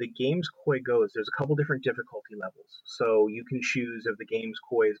when the game's Koi goes, there's a couple different difficulty levels. So you can choose if the game's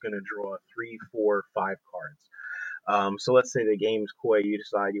Koi is going to draw 3, 4, 5 cards. So let's say the game's Koi, you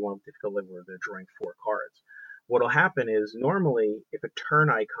decide you want a difficult level where they're drawing 4 cards. What'll happen is normally if a turn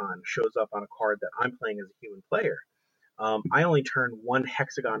icon shows up on a card that I'm playing as a human player, I only turn one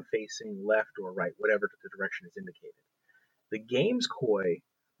hexagon facing left or right, whatever the direction is indicated. The game's Koi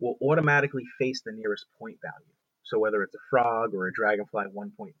will automatically face the nearest point value. So whether it's a frog or a dragonfly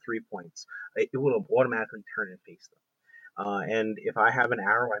 1.3 points, it will automatically turn and face them. And if I have an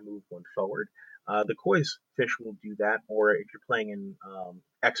arrow, I move one forward. The Koi's fish will do that, or if you're playing in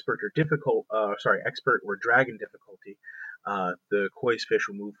expert or dragon difficulty, the Koi's fish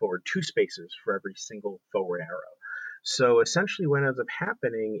will move forward 2 spaces for every single forward arrow. So essentially what ends up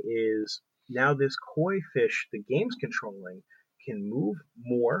happening is now this Koi fish the game's controlling can move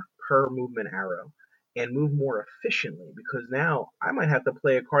more per movement arrow and move more efficiently, because now I might have to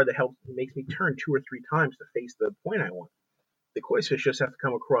play a card that makes me turn 2 or 3 times to face the point I want. The Koi fish just have to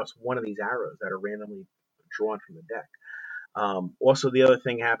come across one of these arrows that are randomly drawn from the deck. Also, the other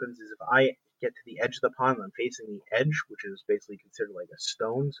thing happens is if I get to the edge of the pond and I'm facing the edge, which is basically considered like a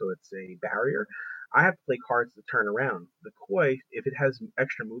stone, so it's a barrier, I have to play cards to turn around. The Koi, if it has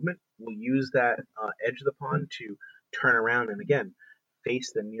extra movement, will use that edge of the pond to turn around and again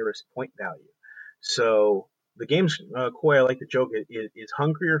face the nearest point value. So the game's Koi, I like to joke, is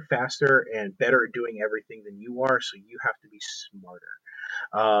hungrier, faster, and better at doing everything than you are, so you have to be smarter.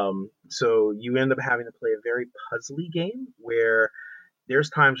 So you end up having to play a very puzzly game where there's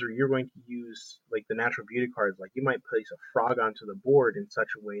times where you're going to use like the natural beauty cards, like you might place a frog onto the board in such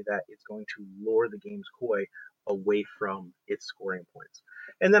a way that it's going to lure the game's Koi away from its scoring points.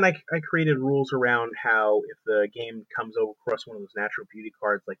 And then I created rules around how if the game comes over across one of those natural beauty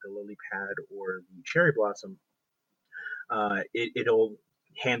cards like the lily pad or the cherry blossom, it'll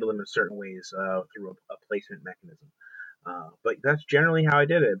handle them in certain ways through a placement mechanism. But that's generally how I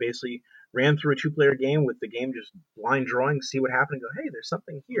did it. Basically, ran through a 2-player game with the game just blind drawing, see what happened, and go, hey, there's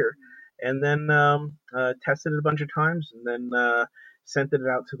something here, and then tested it a bunch of times, and then sent it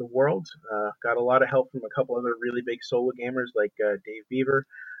out to the world. Got a lot of help from a couple other really big solo gamers like Dave Beaver,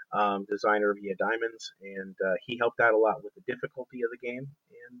 designer of Yeah Diamonds, and he helped out a lot with the difficulty of the game,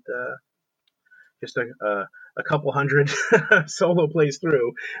 and just a couple hundred solo plays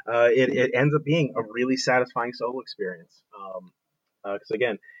through, it ends up being a really satisfying solo experience. Because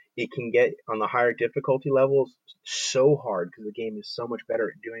again, it can get on the higher difficulty levels so hard because the game is so much better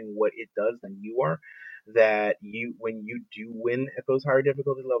at doing what it does than you are, that when you do win at those higher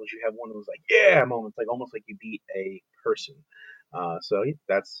difficulty levels, you have one of those like yeah moments, like almost like you beat a person. So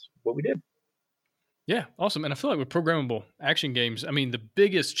that's what we did. Yeah, awesome. And I feel like with programmable action games, I mean, the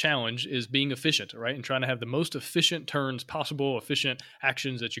biggest challenge is being efficient, right? And trying to have the most efficient turns possible, efficient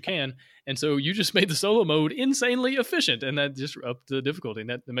actions that you can. And so you just made the solo mode insanely efficient, and that just upped the difficulty.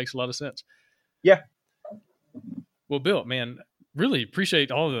 And that makes a lot of sense. Yeah. Well, Bill, man, really appreciate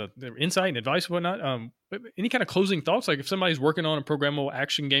all the insight and advice and whatnot. Any kind of closing thoughts? Like if somebody's working on a programmable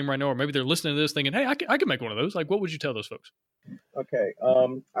action game right now, or maybe they're listening to this thinking, hey, I can make one of those. Like, what would you tell those folks? Okay.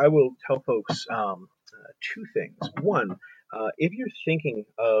 I will tell folks 2 things. One, if you're thinking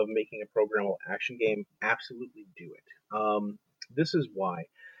of making a programmable action game, absolutely do it. This is why.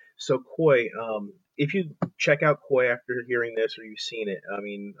 So Koi, if you check out Koi after hearing this or you've seen it, I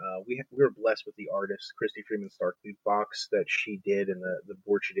mean, we were blessed with the artist, Christy Freeman Stark. The box that she did and the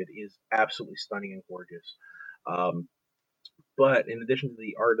board she did is absolutely stunning and gorgeous. But in addition to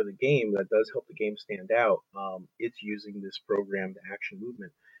the art of the game that does help the game stand out, it's using this programmed action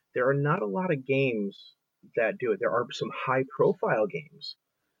movement. There are not a lot of games that do it. There are some high-profile games,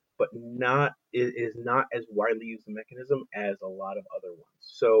 but it is not as widely used a mechanism as a lot of other ones.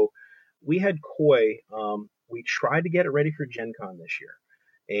 So we had Koi. We tried to get it ready for Gen Con this year,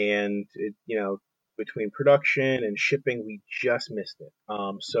 and between production and shipping, we just missed it.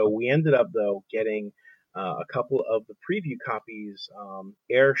 So we ended up though getting a couple of the preview copies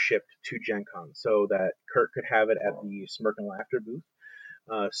air shipped to Gen Con so that Kurt could have it at the Smirk and Laughter booth.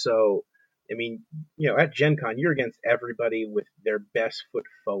 So, I mean, at Gen Con, you're against everybody with their best foot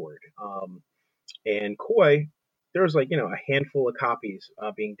forward. And Koi, there was a handful of copies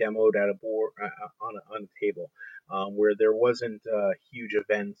being demoed at a board on a table where there wasn't huge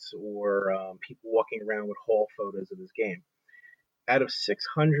events or people walking around with haul photos of this game. Out of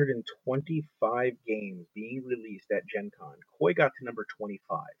 625 games being released at Gen Con, Koi got to number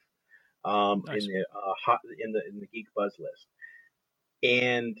 25 nice. in the Geek Buzz list.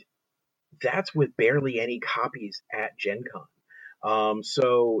 And that's with barely any copies at Gen Con.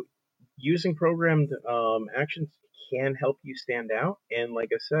 So using programmed actions can help you stand out. And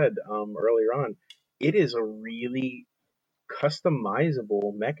like I said earlier on, it is a really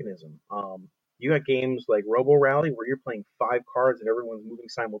customizable mechanism. You got games like Robo Rally where you're playing 5 cards and everyone's moving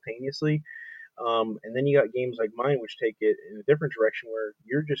simultaneously. And then you got games like mine, which take it in a different direction where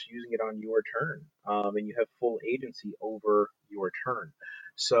you're just using it on your turn, and you have full agency over your turn.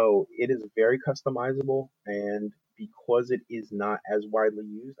 So it is very customizable, and because it is not as widely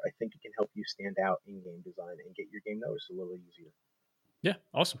used, I think it can help you stand out in game design and get your game noticed a little easier. Yeah,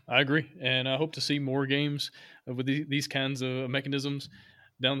 awesome. I agree. And I hope to see more games with these kinds of mechanisms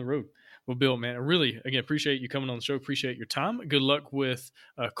down the road. Well, Bill, man, I really, again, appreciate you coming on the show. Appreciate your time. Good luck with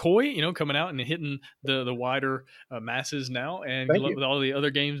Koi, coming out and hitting the wider masses now. And Thank good luck you. with all the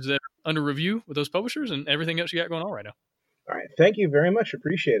other games that are under review with those publishers and everything else you got going on right now. All right. Thank you very much.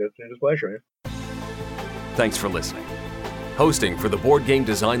 Appreciate it. It was a pleasure. Thanks for listening. Hosting for the Board Game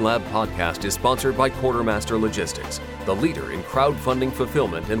Design Lab podcast is sponsored by Quartermaster Logistics, the leader in crowdfunding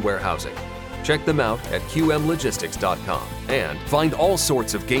fulfillment and warehousing. Check them out at qmlogistics.com and find all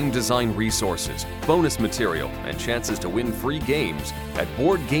sorts of game design resources, bonus material, and chances to win free games at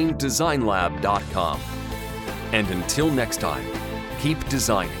BoardGameDesignLab.com. And until next time, keep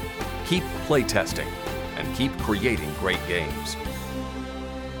designing, keep playtesting, and keep creating great games.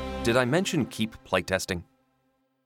 Did I mention keep playtesting?